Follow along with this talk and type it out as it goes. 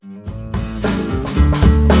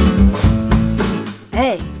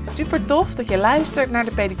Super tof dat je luistert naar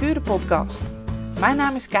de Pedicure Podcast. Mijn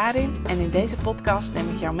naam is Karin en in deze podcast neem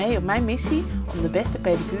ik jou mee op mijn missie om de beste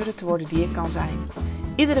pedicure te worden die ik kan zijn.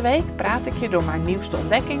 Iedere week praat ik je door mijn nieuwste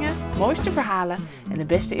ontdekkingen, mooiste verhalen en de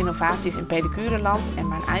beste innovaties in pedicureland en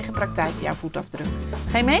mijn eigen praktijk jouw voetafdruk.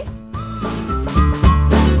 Ga je mee?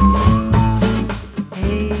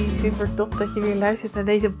 Hey, super tof dat je weer luistert naar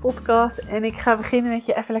deze podcast en ik ga beginnen met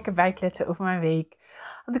je even lekker bijkletsen over mijn week.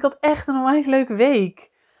 Want ik had echt een onwijs leuke week.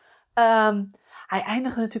 Hij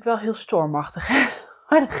eindigde natuurlijk wel heel stormachtig, hè?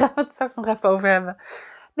 Maar daar gaan we het straks nog even over hebben.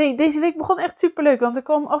 Nee, deze week begon echt superleuk, want er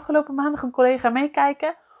kwam afgelopen maandag een collega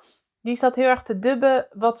meekijken. Die zat heel erg te dubben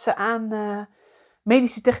wat ze aan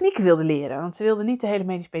medische technieken wilde leren. Want ze wilde niet de hele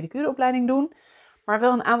medische pedicureopleiding doen, maar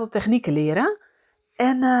wel een aantal technieken leren.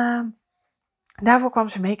 En daarvoor kwam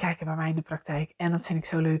ze meekijken bij mij in de praktijk. En dat vind ik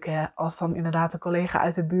zo leuk, hè? Als dan inderdaad een collega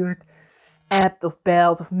uit de buurt appt of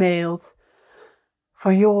belt of mailt.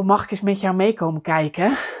 Van joh, mag ik eens met jou meekomen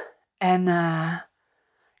kijken? En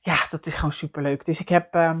ja, dat is gewoon superleuk. Dus ik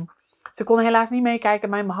heb, ze kon helaas niet meekijken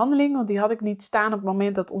mijn behandeling. Want die had ik niet staan op het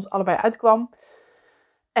moment dat ons allebei uitkwam.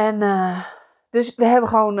 En dus we hebben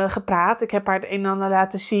gewoon gepraat. Ik heb haar het een en ander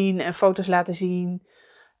laten zien en foto's laten zien.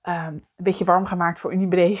 Een beetje warm gemaakt voor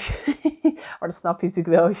Unibrace. Maar dat snap je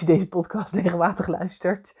natuurlijk wel als je deze podcast regelmatig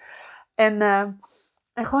luistert. En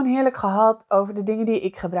gewoon heerlijk gehad over de dingen die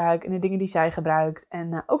ik gebruik en de dingen die zij gebruikt.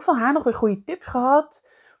 En ook van haar nog weer goede tips gehad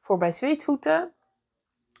voor bij zweetvoeten.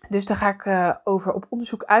 Dus daar ga ik over op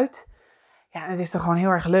onderzoek uit. Ja, en het is toch gewoon heel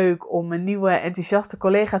erg leuk om een nieuwe enthousiaste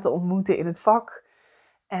collega te ontmoeten in het vak.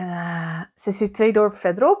 En ze zit 2 dorpen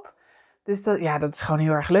verderop. Dus dat is gewoon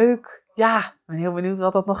heel erg leuk. Ja, ik ben heel benieuwd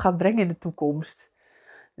wat dat nog gaat brengen in de toekomst.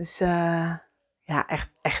 Dus ja,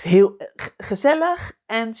 echt heel gezellig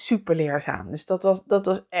en super leerzaam. Dus dat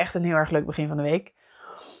was echt een heel erg leuk begin van de week.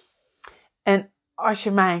 En als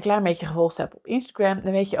je mij een klein beetje gevolgd hebt op Instagram,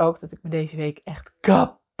 dan weet je ook dat ik me deze week echt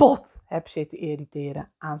kapot heb zitten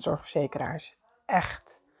irriteren aan zorgverzekeraars.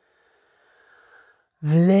 Echt.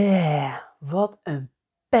 Wat een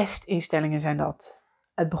pestinstellingen zijn dat.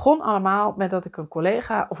 Het begon allemaal met dat ik een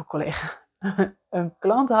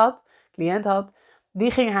cliënt had.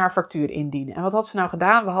 Die ging haar factuur indienen. En wat had ze nou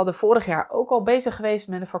gedaan? We hadden vorig jaar ook al bezig geweest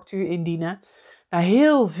met een factuur indienen. Na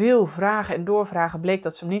heel veel vragen en doorvragen bleek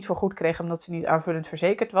dat ze hem niet voor goed kreeg omdat ze niet aanvullend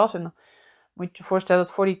verzekerd was. En dan moet je je voorstellen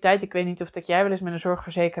dat voor die tijd, ik weet niet of dat jij wel eens met een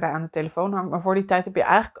zorgverzekeraar aan de telefoon hangt, maar voor die tijd heb je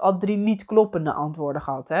eigenlijk al 3 niet kloppende antwoorden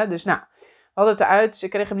gehad. Hè? Dus nou, we hadden het eruit. Ze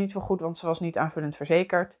kreeg hem niet voor goed, want ze was niet aanvullend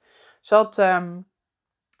verzekerd. Ze had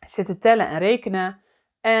zitten tellen en rekenen.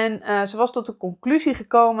 En ze was tot de conclusie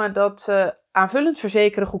gekomen dat aanvullend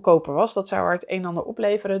verzekeren goedkoper was. Dat zou haar het een en ander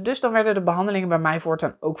opleveren. Dus dan werden de behandelingen bij mij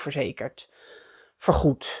voortaan ook verzekerd.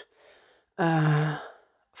 Vergoed.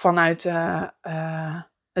 Vanuit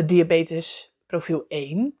het diabetes profiel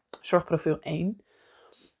 1. Zorgprofiel 1.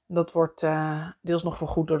 Dat wordt deels nog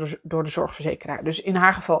vergoed door de zorgverzekeraar. Dus in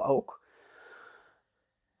haar geval ook.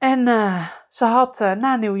 En ze had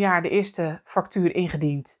na nieuwjaar de eerste factuur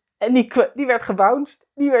ingediend. En die werd gebounced.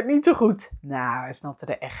 Die werd niet zo goed. Nou, hij snapte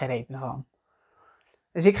er echt geen reet meer van.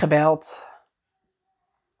 Dus ik gebeld.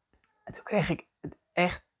 En toen kreeg ik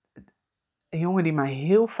echt een jongen die mij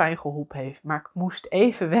heel fijn geholpen heeft. Maar ik moest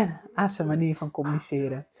even wennen aan zijn manier van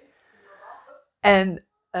communiceren. En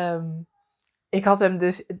ik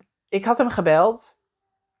had hem gebeld.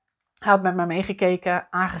 Hij had met mij meegekeken,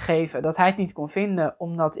 aangegeven dat hij het niet kon vinden.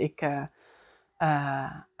 Omdat ik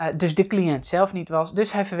dus de cliënt zelf niet was.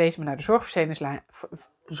 Dus hij verwees me naar de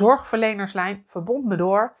zorgverlenerslijn. Verbond me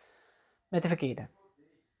door met de verkeerde.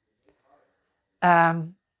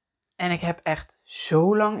 En ik heb echt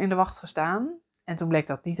zo lang in de wacht gestaan. En toen bleek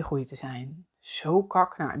dat niet de goede te zijn. Zo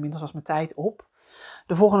kak. Nou, inmiddels was mijn tijd op.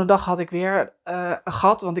 De volgende dag had ik weer een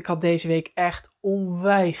gat. Want ik had deze week echt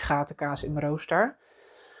onwijs gatenkaas in mijn rooster.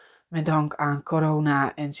 Met dank aan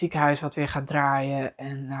corona en ziekenhuis wat weer gaat draaien.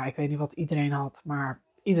 En nou, ik weet niet wat iedereen had. Maar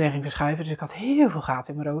iedereen ging verschuiven. Dus ik had heel veel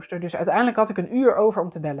gaten in mijn rooster. Dus uiteindelijk had ik een uur over om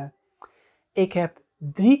te bellen. Ik heb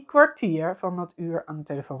 3 kwartier van dat uur aan de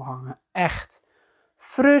telefoon hangen. Echt.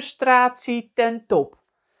 Frustratie ten top.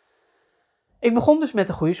 Ik begon dus met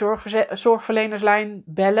de goede zorgverlenerslijn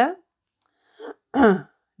bellen.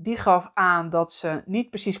 Die gaf aan dat ze niet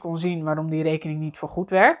precies kon zien waarom die rekening niet vergoed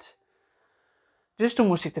werd. Dus toen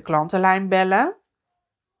moest ik de klantenlijn bellen.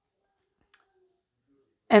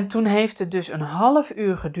 En toen heeft het dus een half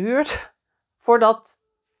uur geduurd. Voordat,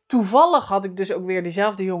 toevallig had ik dus ook weer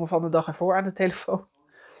diezelfde jongen van de dag ervoor aan de telefoon.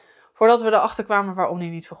 Voordat we erachter kwamen waarom die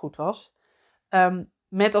niet vergoed was.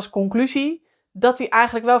 Met als conclusie dat die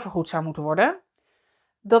eigenlijk wel vergoed zou moeten worden.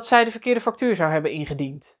 Dat zij de verkeerde factuur zou hebben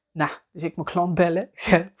ingediend. Nou, dus ik mijn klant bellen. Ik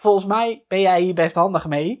zeg, volgens mij ben jij hier best handig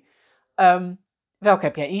mee. Welke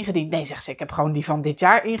heb jij ingediend? Nee, zegt ze, ik heb gewoon die van dit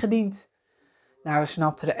jaar ingediend. Nou, we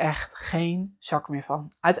snapten er echt geen zak meer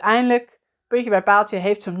van. Uiteindelijk, puntje bij paaltje,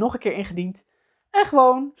 heeft ze hem nog een keer ingediend. En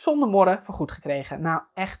gewoon, zonder morren, vergoed gekregen. Nou,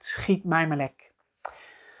 echt schiet mij maar lek.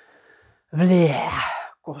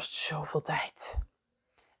 Kost zoveel tijd.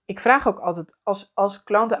 Ik vraag ook altijd, als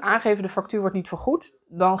klanten aangeven de factuur wordt niet vergoed,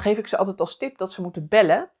 dan geef ik ze altijd als tip dat ze moeten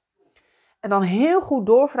bellen. En dan heel goed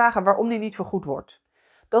doorvragen waarom die niet vergoed wordt.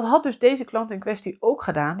 Dat had dus deze klant in kwestie ook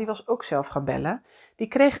gedaan. Die was ook zelf gaan bellen. Die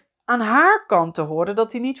kreeg aan haar kant te horen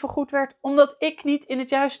dat hij niet vergoed werd, omdat ik niet in het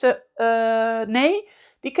juiste...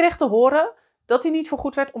 die kreeg te horen dat hij niet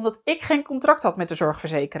vergoed werd, omdat ik geen contract had met de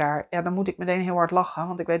zorgverzekeraar. Ja, dan moet ik meteen heel hard lachen,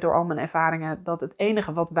 want ik weet door al mijn ervaringen dat het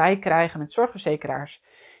enige wat wij krijgen met zorgverzekeraars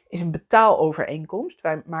is een betaalovereenkomst.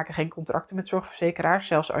 Wij maken geen contracten met zorgverzekeraars,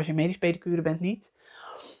 zelfs als je medisch pedicure bent niet.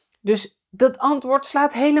 Dus dat antwoord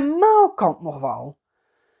slaat helemaal kant nog wel.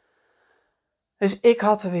 Dus ik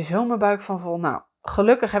had er weer zo mijn buik van vol. Nou,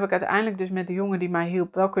 gelukkig heb ik uiteindelijk dus met de jongen die mij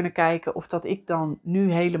hielp wel kunnen kijken of dat ik dan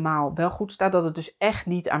nu helemaal wel goed sta. Dat het dus echt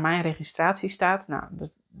niet aan mijn registratie staat. Nou,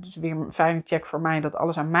 dat is weer een fijne check voor mij dat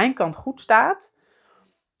alles aan mijn kant goed staat.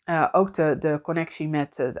 Ook de connectie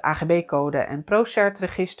met de AGB-code en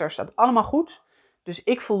ProCert-register staat allemaal goed. Dus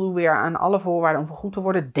ik voldoe weer aan alle voorwaarden om vergoed te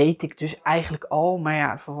worden. Deed ik dus eigenlijk al. Maar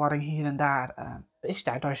ja, de verwarring hier en daar is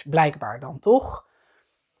daar dus blijkbaar dan toch.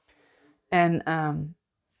 En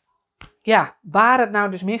waar het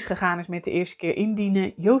nou dus misgegaan is met de eerste keer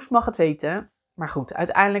indienen, Joost mag het weten. Maar goed,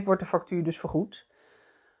 uiteindelijk wordt de factuur dus vergoed.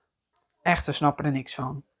 Echt, we snappen er niks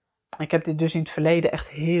van. Ik heb dit dus in het verleden echt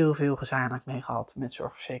heel veel gezamenlijk mee gehad met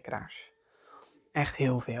zorgverzekeraars. Echt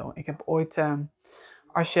heel veel. Ik heb ooit,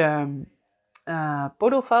 als je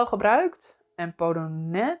Podofile gebruikt en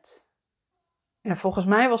Podonet, en volgens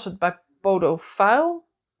mij was het bij Podofile,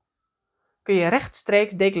 kun je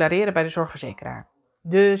rechtstreeks declareren bij de zorgverzekeraar.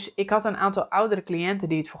 Dus ik had een aantal oudere cliënten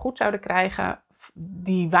die het vergoed zouden krijgen,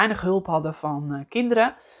 die weinig hulp hadden van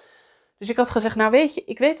kinderen. Dus ik had gezegd, nou weet je,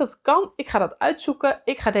 ik weet dat het kan, ik ga dat uitzoeken,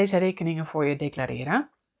 ik ga deze rekeningen voor je declareren.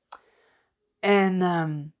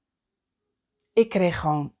 En ik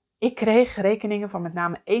kreeg rekeningen van met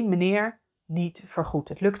name 1 meneer niet vergoed.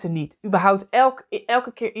 Het lukte niet. Überhaupt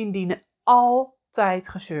elke keer indienen, altijd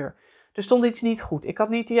gezeur. Er stond iets niet goed. Ik had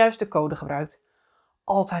niet de juiste code gebruikt.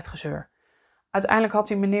 Altijd gezeur. Uiteindelijk had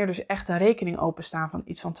die meneer dus echt een rekening openstaan van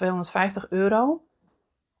iets van €250.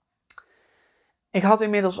 Ik had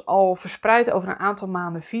inmiddels al verspreid over een aantal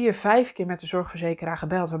maanden 4-5 keer met de zorgverzekeraar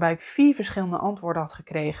gebeld, waarbij ik 4 verschillende antwoorden had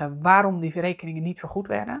gekregen waarom die rekeningen niet vergoed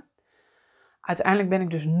werden. Uiteindelijk ben ik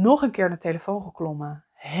dus nog een keer aan de telefoon geklommen.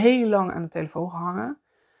 Heel lang aan de telefoon gehangen.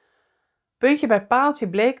 Puntje bij paaltje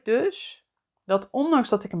bleek dus dat ondanks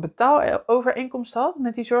dat ik een betaalovereenkomst had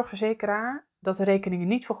met die zorgverzekeraar, dat de rekeningen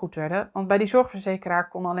niet vergoed werden. Want bij die zorgverzekeraar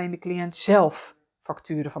kon alleen de cliënt zelf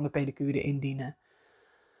facturen van de pedicure indienen.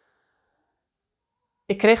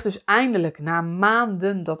 Ik kreeg dus eindelijk na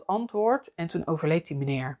maanden dat antwoord en toen overleed die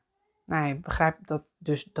meneer. Nou, ik begrijp dat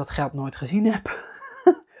dus dat geld nooit gezien heb.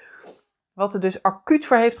 Wat er dus acuut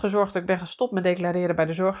voor heeft gezorgd dat ik ben gestopt met declareren bij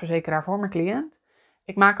de zorgverzekeraar voor mijn cliënt.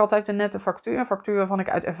 Ik maak altijd een nette factuur. Een factuur waarvan ik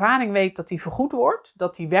uit ervaring weet dat die vergoed wordt.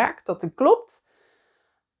 Dat die werkt, dat die klopt.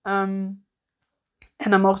 En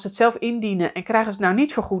dan mogen ze het zelf indienen. En krijgen ze het nou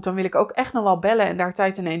niet vergoed, dan wil ik ook echt nog wel bellen en daar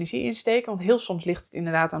tijd en energie in steken. Want heel soms ligt het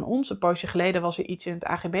inderdaad aan ons. Een poosje geleden was er iets in het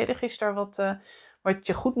AGB-register wat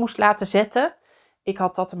je goed moest laten zetten. Ik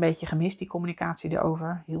had dat een beetje gemist, die communicatie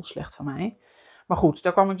erover. Heel slecht van mij. Maar goed,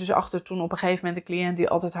 daar kwam ik dus achter toen op een gegeven moment de cliënt die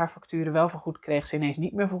altijd haar facturen wel vergoed kreeg, ze ineens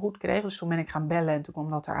niet meer vergoed kreeg. Dus toen ben ik gaan bellen en toen kwam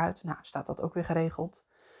dat eruit. Nou, staat dat ook weer geregeld.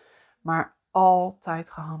 Maar altijd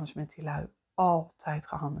gehannes met die lui. Altijd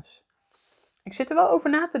gehannes. Ik zit er wel over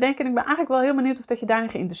na te denken en ik ben eigenlijk wel heel benieuwd of dat je daarin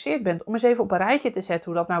geïnteresseerd bent. Om eens even op een rijtje te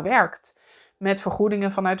zetten hoe dat nou werkt. Met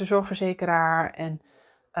vergoedingen vanuit de zorgverzekeraar en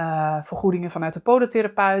vergoedingen vanuit de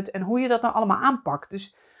podotherapeut. En hoe je dat nou allemaal aanpakt.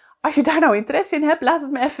 Dus als je daar nou interesse in hebt, laat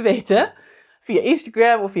het me even weten. Via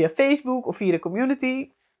Instagram of via Facebook of via de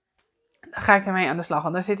community. Dan ga ik ermee aan de slag.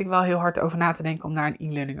 Want daar zit ik wel heel hard over na te denken om daar een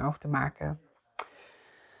e-learning over te maken.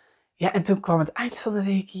 Ja, en toen kwam het eind van de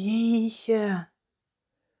week. Jeetje.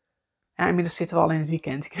 Ja, inmiddels zitten we al in het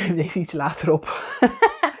weekend. Ik neem deze iets later op.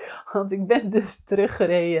 Want ik ben dus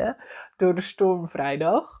teruggereden door de storm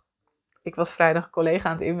vrijdag. Ik was vrijdag collega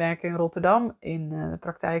aan het inwerken in Rotterdam. In de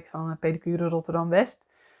praktijk van Pedicure Rotterdam-West.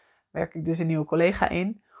 Werk ik dus een nieuwe collega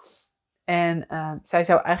in. En zij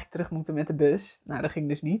zou eigenlijk terug moeten met de bus. Nou, dat ging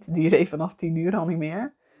dus niet. Die reed vanaf 10:00 al niet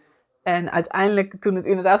meer. En uiteindelijk, toen het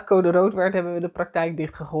inderdaad code rood werd, hebben we de praktijk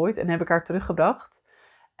dichtgegooid. En heb ik haar teruggebracht.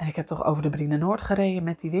 En ik heb toch over de Brienenoord gereden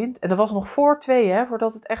met die wind. En dat was nog voor 2,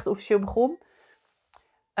 voordat het echt officieel begon.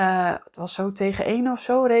 Het was zo tegen 1 of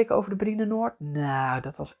zo, reed ik over de Brienenoord. Nou,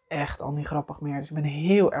 dat was echt al niet grappig meer. Dus ik ben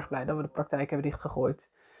heel erg blij dat we de praktijk hebben dichtgegooid.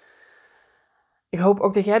 Ik hoop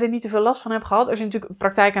ook dat jij er niet te veel last van hebt gehad. Als je natuurlijk een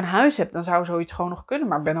praktijk aan huis hebt, dan zou zoiets gewoon nog kunnen.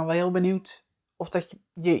 Maar ik ben dan wel heel benieuwd of dat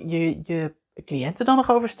je cliënten dan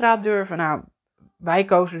nog over straat durven. Nou, wij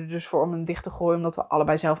kozen er dus voor om hem dicht te gooien, omdat we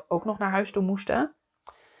allebei zelf ook nog naar huis toe moesten.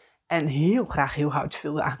 En heel graag heel houts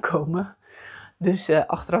wilden aankomen. Dus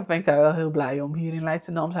achteraf ben ik daar wel heel blij om. Hier in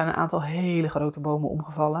Leidschendam zijn een aantal hele grote bomen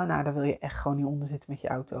omgevallen. Nou, daar wil je echt gewoon niet onder zitten met je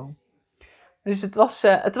auto. Dus het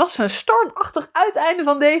was een stormachtig uiteinde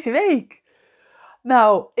van deze week.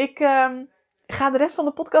 Nou, ik ga de rest van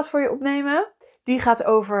de podcast voor je opnemen. Die gaat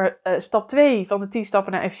over stap 2 van de 10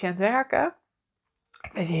 stappen naar efficiënt werken.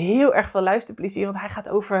 Ik wens je heel erg veel luisterplezier, want hij gaat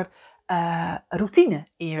over routine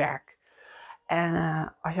in je werk.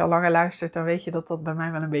 En als je al langer luistert, dan weet je dat dat bij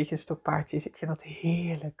mij wel een beetje een stokpaardje is. Ik vind dat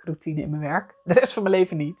heerlijk, routine in mijn werk. De rest van mijn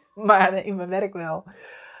leven niet, maar in mijn werk wel.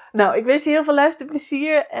 Nou, ik wens je heel veel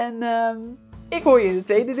luisterplezier en ik hoor je in het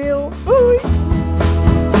tweede deel. Doei!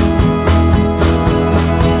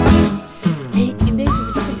 Hey, in deze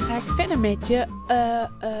verdieping ga ik verder met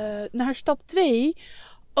je naar stap 2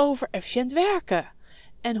 over efficiënt werken.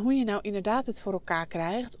 En hoe je nou inderdaad het voor elkaar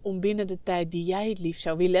krijgt om binnen de tijd die jij het liefst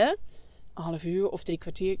zou willen, een half uur of 3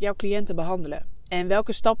 kwartier, jouw cliënt te behandelen. En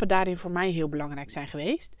welke stappen daarin voor mij heel belangrijk zijn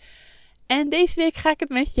geweest. En deze week ga ik het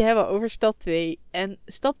met je hebben over stap 2. En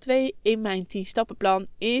stap 2 in mijn 10 stappenplan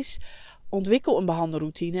is: ontwikkel een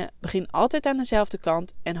behandelroutine. Begin altijd aan dezelfde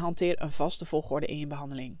kant en hanteer een vaste volgorde in je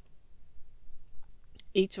behandeling.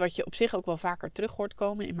 Iets wat je op zich ook wel vaker terug hoort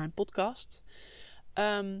komen in mijn podcast.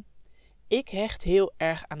 Ik hecht heel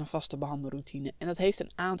erg aan een vaste behandelroutine. En dat heeft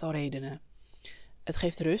een aantal redenen. Het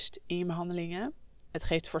geeft rust in je behandelingen. Het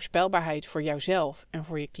geeft voorspelbaarheid voor jouzelf en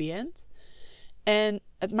voor je cliënt. En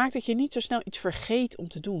het maakt dat je niet zo snel iets vergeet om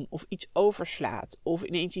te doen. Of iets overslaat. Of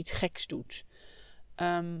ineens iets geks doet.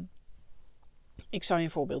 Ik zal je een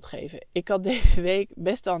voorbeeld geven. Ik had deze week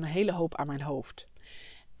best wel een hele hoop aan mijn hoofd.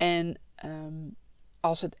 En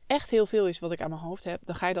als het echt heel veel is wat ik aan mijn hoofd heb,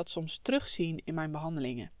 dan ga je dat soms terugzien in mijn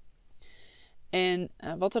behandelingen. En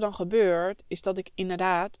wat er dan gebeurt, is dat ik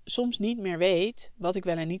inderdaad soms niet meer weet wat ik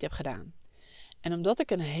wel en niet heb gedaan. En omdat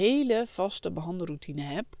ik een hele vaste behandelroutine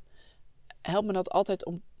heb, helpt me dat altijd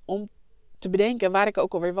om te bedenken waar ik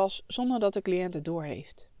ook alweer was, zonder dat de cliënt het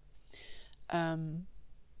doorheeft. Nou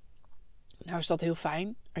is dat heel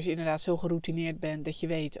fijn, als je inderdaad zo geroutineerd bent dat je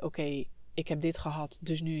weet, oké, ik heb dit gehad,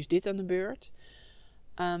 dus nu is dit aan de beurt.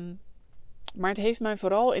 Maar het heeft mij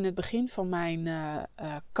vooral in het begin van mijn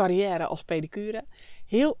carrière als pedicure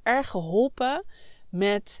heel erg geholpen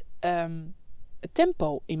met het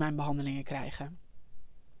tempo in mijn behandelingen krijgen.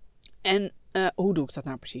 En hoe doe ik dat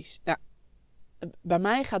nou precies? Nou, bij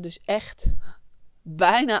mij gaat dus echt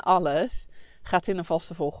bijna alles gaat in een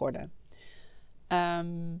vaste volgorde.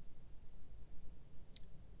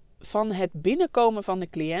 Van het binnenkomen van de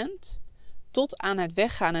cliënt tot aan het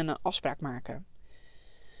weggaan en een afspraak maken.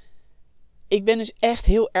 Ik ben dus echt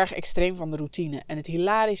heel erg extreem van de routine. En het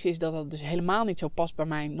hilarische is dat dat dus helemaal niet zo past bij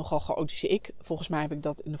mijn nogal chaotische ik. Volgens mij heb ik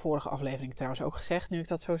dat in de vorige aflevering trouwens ook gezegd, nu ik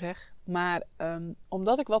dat zo zeg. Maar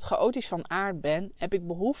omdat ik wat chaotisch van aard ben, heb ik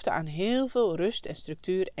behoefte aan heel veel rust en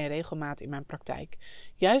structuur en regelmaat in mijn praktijk.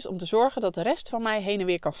 Juist om te zorgen dat de rest van mij heen en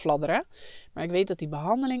weer kan fladderen. Maar ik weet dat die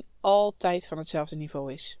behandeling altijd van hetzelfde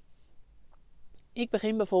niveau is. Ik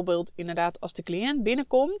begin bijvoorbeeld inderdaad als de cliënt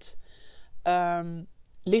binnenkomt,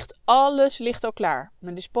 ligt alles al klaar.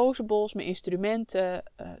 Mijn disposables, mijn instrumenten,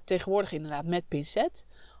 tegenwoordig inderdaad met pincet.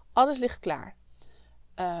 Alles ligt klaar.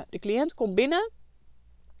 De cliënt komt binnen.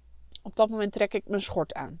 Op dat moment trek ik mijn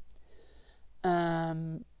schort aan.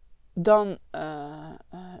 Dan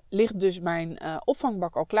ligt dus mijn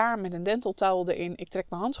opvangbak al klaar met een dental towel erin. Ik trek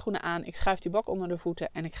mijn handschoenen aan. Ik schuif die bak onder de voeten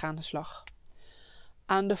en ik ga aan de slag.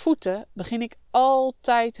 Aan de voeten begin ik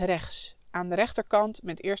altijd rechts. Aan de rechterkant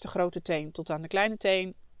met eerst de grote teen tot aan de kleine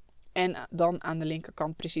teen. En dan aan de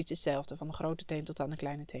linkerkant precies hetzelfde. Van de grote teen tot aan de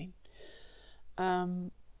kleine teen.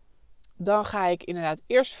 Dan ga ik inderdaad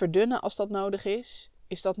eerst verdunnen als dat nodig is.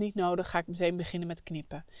 Is dat niet nodig, ga ik meteen beginnen met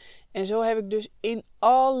knippen. En zo heb ik dus in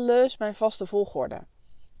alles mijn vaste volgorde.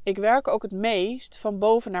 Ik werk ook het meest van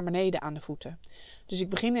boven naar beneden aan de voeten. Dus ik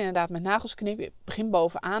begin inderdaad met nagels knippen. Ik begin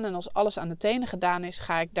bovenaan en als alles aan de tenen gedaan is,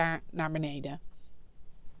 ga ik daar naar beneden.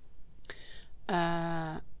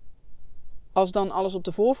 Als dan alles op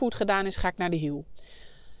de voorvoet gedaan is, ga ik naar de hiel.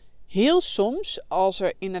 Heel soms, als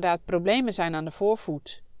er inderdaad problemen zijn aan de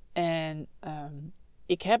voorvoet en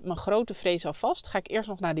ik heb mijn grote vrees al vast. Ga ik eerst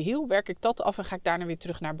nog naar de hiel, werk ik dat af en ga ik daarna weer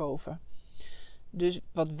terug naar boven. Dus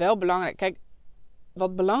wat wel belangrijk... Kijk,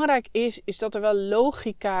 wat belangrijk is dat er wel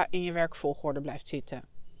logica in je werkvolgorde blijft zitten.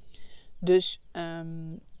 Dus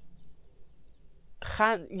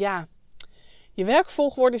je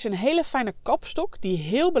werkvolgorde is een hele fijne kapstok die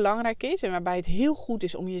heel belangrijk is. En waarbij het heel goed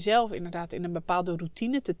is om jezelf inderdaad in een bepaalde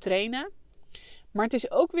routine te trainen. Maar het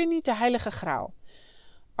is ook weer niet de heilige graal.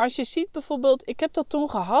 Als je ziet bijvoorbeeld, ik heb dat toen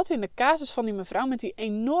gehad in de casus van die mevrouw met die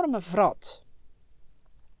enorme vrat.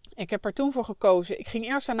 Ik heb er toen voor gekozen. Ik ging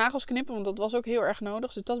eerst haar nagels knippen, want dat was ook heel erg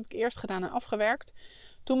nodig. Dus dat heb ik eerst gedaan en afgewerkt.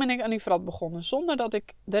 Toen ben ik aan die vrat begonnen, zonder dat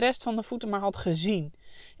ik de rest van de voeten maar had gezien.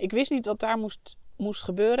 Ik wist niet wat daar moest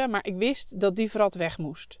gebeuren, maar ik wist dat die vrat weg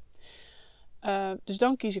moest. Dus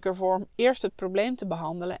dan kies ik ervoor om eerst het probleem te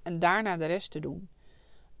behandelen en daarna de rest te doen.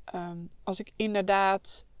 Als ik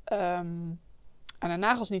inderdaad aan de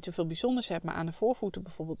nagels niet zoveel bijzonders heb, maar aan de voorvoeten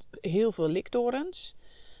bijvoorbeeld heel veel likdorens.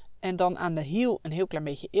 En dan aan de hiel een heel klein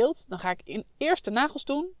beetje eelt. Dan ga ik eerst de nagels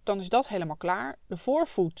doen. Dan is dat helemaal klaar. De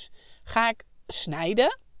voorvoet ga ik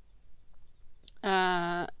snijden.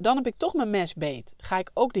 Dan heb ik toch mijn mes beet. Ga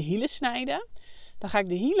ik ook de hielen snijden. Dan ga ik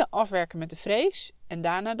de hielen afwerken met de frees. En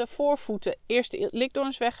daarna de voorvoeten eerst de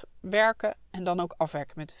likdorens wegwerken. En dan ook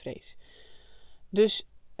afwerken met de frees. Dus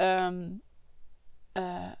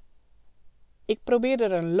ik probeer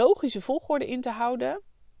er een logische volgorde in te houden.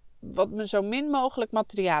 Wat me zo min mogelijk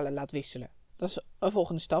materialen laat wisselen. Dat is een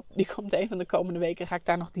volgende stap. Die komt een van de komende weken. Ga ik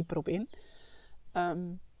daar nog dieper op in.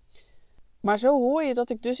 Maar zo hoor je dat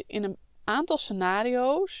ik dus in een aantal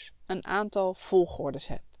scenario's een aantal volgordes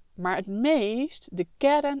heb. Maar het meest, de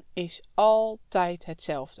kern is altijd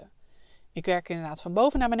hetzelfde. Ik werk inderdaad van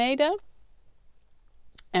boven naar beneden.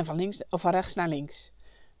 En van rechts naar links.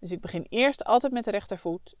 Dus ik begin eerst altijd met de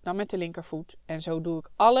rechtervoet. Dan met de linkervoet. En zo doe ik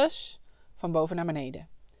alles van boven naar beneden.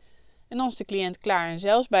 En dan is de cliënt klaar. En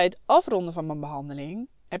zelfs bij het afronden van mijn behandeling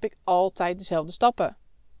heb ik altijd dezelfde stappen.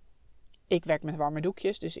 Ik werk met warme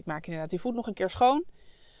doekjes. Dus ik maak inderdaad die voet nog een keer schoon.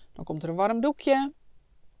 Dan komt er een warm doekje.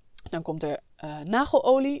 Dan komt er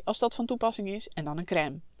nagelolie als dat van toepassing is. En dan een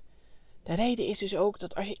crème. De reden is dus ook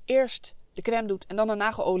dat als je eerst de crème doet en dan de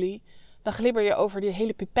nagelolie, dan glibber je over die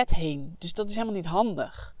hele pipet heen. Dus dat is helemaal niet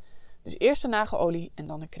handig. Dus eerst de nagelolie en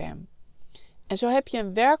dan de crème. En zo heb je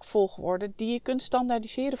een werkvolgorde die je kunt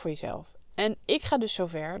standaardiseren voor jezelf. En ik ga dus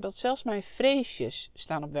zover dat zelfs mijn freesjes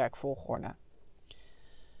staan op werkvolgorde.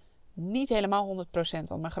 Niet helemaal 100%,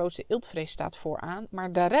 want mijn grootste eeltvrees staat vooraan.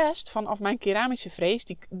 Maar de rest vanaf mijn keramische frees,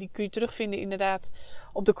 die kun je terugvinden inderdaad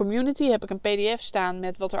op de community. Heb ik een pdf staan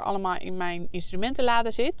met wat er allemaal in mijn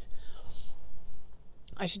instrumentenlade zit.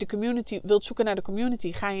 Als je de community wilt zoeken naar de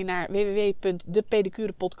community, ga je naar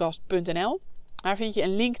www.depedicurepodcast.nl. Daar vind je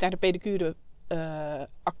een link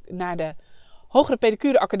naar de Hogere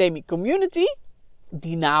Pedicure Academie Community.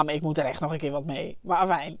 Die naam, ik moet er echt nog een keer wat mee. Maar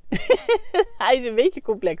fijn. Hij is een beetje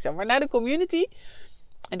complexer. Maar naar de community.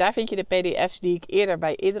 En daar vind je de pdf's die ik eerder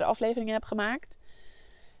bij eerdere afleveringen heb gemaakt.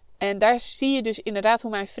 En daar zie je dus inderdaad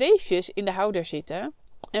hoe mijn freesjes in de houder zitten.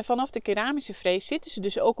 En vanaf de keramische frees zitten ze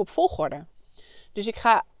dus ook op volgorde. Dus ik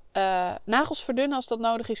ga nagels verdunnen als dat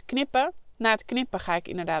nodig is, knippen. Na het knippen ga ik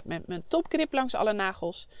inderdaad met mijn topkrip langs alle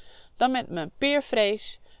nagels. Dan met mijn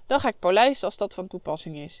peerfrees. Dan ga ik polijsten als dat van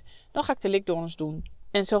toepassing is. Dan ga ik de likdorens doen.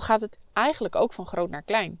 En zo gaat het eigenlijk ook van groot naar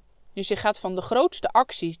klein. Dus je gaat van de grootste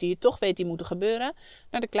acties die je toch weet die moeten gebeuren,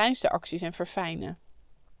 naar de kleinste acties en verfijnen.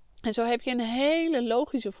 En zo heb je een hele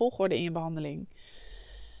logische volgorde in je behandeling.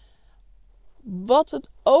 Wat het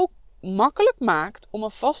ook makkelijk maakt om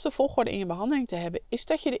een vaste volgorde in je behandeling te hebben, is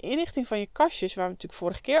dat je de inrichting van je kastjes, waar we het natuurlijk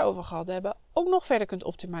vorige keer over gehad hebben, ook nog verder kunt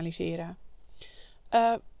optimaliseren.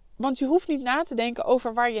 Want je hoeft niet na te denken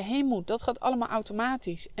over waar je heen moet. Dat gaat allemaal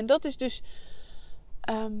automatisch. En dat is dus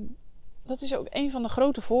dat is ook een van de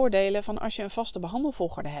grote voordelen van als je een vaste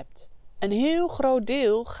behandelvolgorde hebt. Een heel groot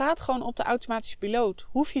deel gaat gewoon op de automatische piloot.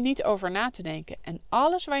 Hoef je niet over na te denken. En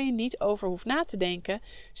alles waar je niet over hoeft na te denken,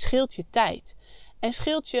 scheelt je tijd. En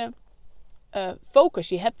scheelt je focus.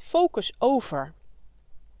 Je hebt focus over.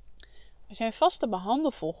 Als je een vaste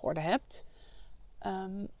behandelvolgorde hebt,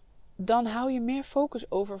 dan hou je meer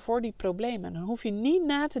focus over voor die problemen. Dan hoef je niet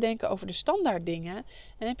na te denken over de standaard dingen.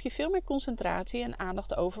 En heb je veel meer concentratie en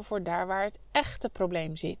aandacht over voor daar waar het echte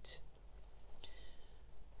probleem zit.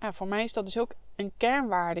 Ja, voor mij is dat dus ook een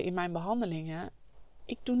kernwaarde in mijn behandelingen.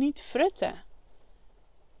 Ik doe niet frutten.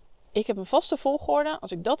 Ik heb een vaste volgorde.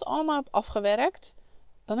 Als ik dat allemaal heb afgewerkt,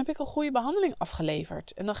 dan heb ik een goede behandeling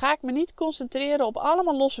afgeleverd. En dan ga ik me niet concentreren op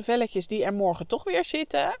allemaal losse velletjes die er morgen toch weer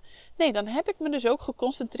zitten. Nee, dan heb ik me dus ook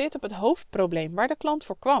geconcentreerd op het hoofdprobleem waar de klant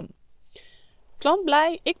voor kwam. Klant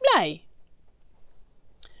blij, ik blij.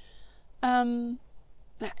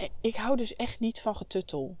 Ik hou dus echt niet van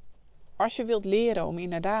getuttel. Als je wilt leren om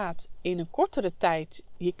inderdaad in een kortere tijd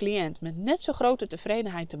je cliënt met net zo grote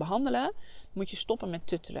tevredenheid te behandelen, dan moet je stoppen met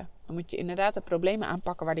tuttelen. Dan moet je inderdaad de problemen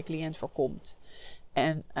aanpakken waar de cliënt voor komt.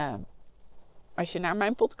 En als je naar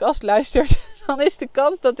mijn podcast luistert, dan is de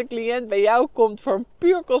kans dat de cliënt bij jou komt voor een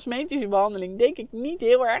puur cosmetische behandeling, denk ik, niet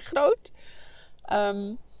heel erg groot.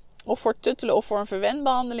 Of voor tuttelen of voor een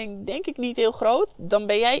verwendbehandeling, denk ik niet heel groot. Dan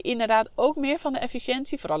ben jij inderdaad ook meer van de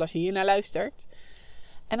efficiëntie, vooral als je hier naar luistert.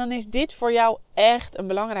 En dan is dit voor jou echt een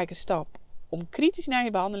belangrijke stap. Om kritisch naar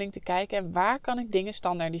je behandeling te kijken en waar kan ik dingen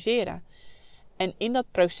standaardiseren. En in dat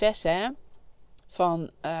proces van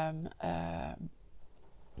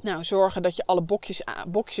zorgen dat je alle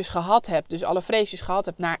bokjes gehad hebt, dus alle vreesjes gehad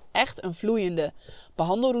hebt, naar echt een vloeiende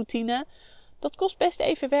behandelroutine. Dat kost best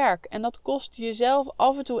even werk. En dat kost jezelf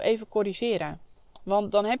af en toe even corrigeren.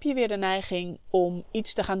 Want dan heb je weer de neiging om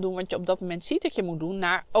iets te gaan doen wat je op dat moment ziet dat je moet doen,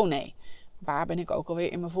 naar, oh nee, waar ben ik ook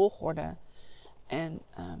alweer in mijn volgorde? En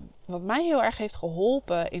wat mij heel erg heeft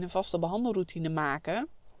geholpen in een vaste behandelroutine maken,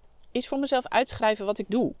 is voor mezelf uitschrijven wat ik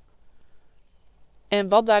doe. En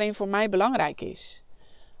wat daarin voor mij belangrijk is.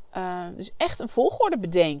 Dus echt een volgorde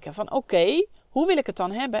bedenken van oké, hoe wil ik het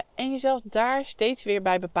dan hebben? En jezelf daar steeds weer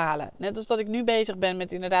bij bepalen. Net als dat ik nu bezig ben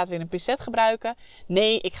met inderdaad weer een pincet gebruiken.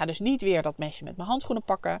 Nee, ik ga dus niet weer dat mesje met mijn handschoenen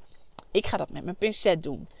pakken. Ik ga dat met mijn pincet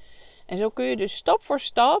doen. En zo kun je dus stap voor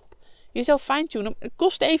stap jezelf fine-tunen. Het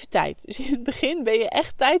kost even tijd. Dus in het begin ben je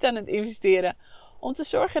echt tijd aan het investeren. Om te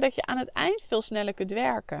zorgen dat je aan het eind veel sneller kunt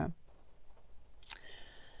werken.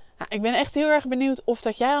 Nou, ik ben echt heel erg benieuwd of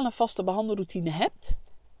dat jij al een vaste behandelroutine hebt.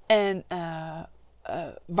 En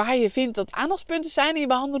waar je vindt dat aandachtspunten zijn in je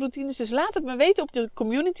behandelroutines. Dus laat het me weten op de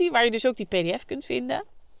community, waar je dus ook die pdf kunt vinden.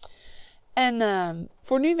 En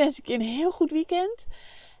voor nu wens ik je een heel goed weekend.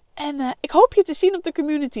 En ik hoop je te zien op de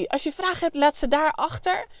community. Als je vragen hebt, laat ze daar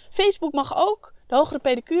achter. Facebook mag ook. De Hogere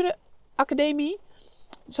Pedicure Academie.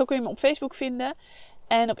 Zo kun je me op Facebook vinden.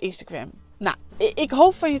 En op Instagram. Nou, ik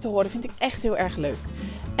hoop van je te horen. Vind ik echt heel erg leuk.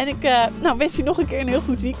 En ik wens je nog een keer een heel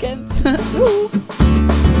goed weekend. Doei!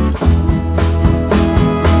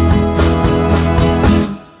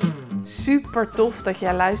 Super tof dat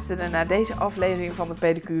jij luisterde naar deze aflevering van de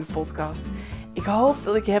Pedicure Podcast. Ik hoop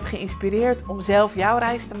dat ik je heb geïnspireerd om zelf jouw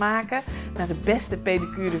reis te maken naar de beste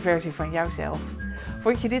pedicure versie van jouzelf.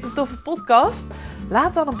 Vond je dit een toffe podcast?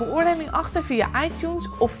 Laat dan een beoordeling achter via iTunes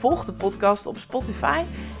of volg de podcast op Spotify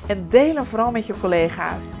en deel hem vooral met je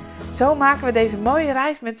collega's. Zo maken we deze mooie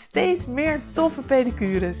reis met steeds meer toffe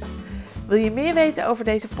pedicures. Wil je meer weten over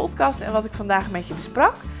deze podcast en wat ik vandaag met je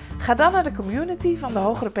besprak? Ga dan naar de community van de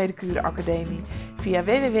Hogere Pedicure Academie via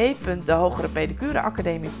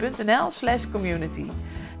www.dehogere.pedicurepodcast.nl/community.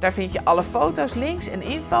 Daar vind je alle foto's, links en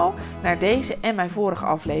info naar deze en mijn vorige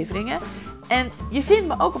afleveringen. En je vindt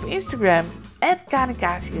me ook op Instagram,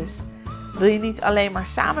 @kanicasius. Wil je niet alleen maar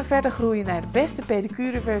samen verder groeien naar de beste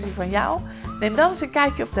pedicure versie van jou? Neem dan eens een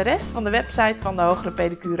kijkje op de rest van de website van de Hogere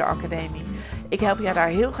Pedicure Academie. Ik help jou daar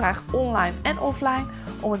heel graag online en offline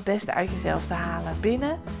om het beste uit jezelf te halen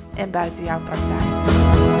binnen en buiten jouw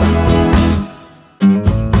praktijk.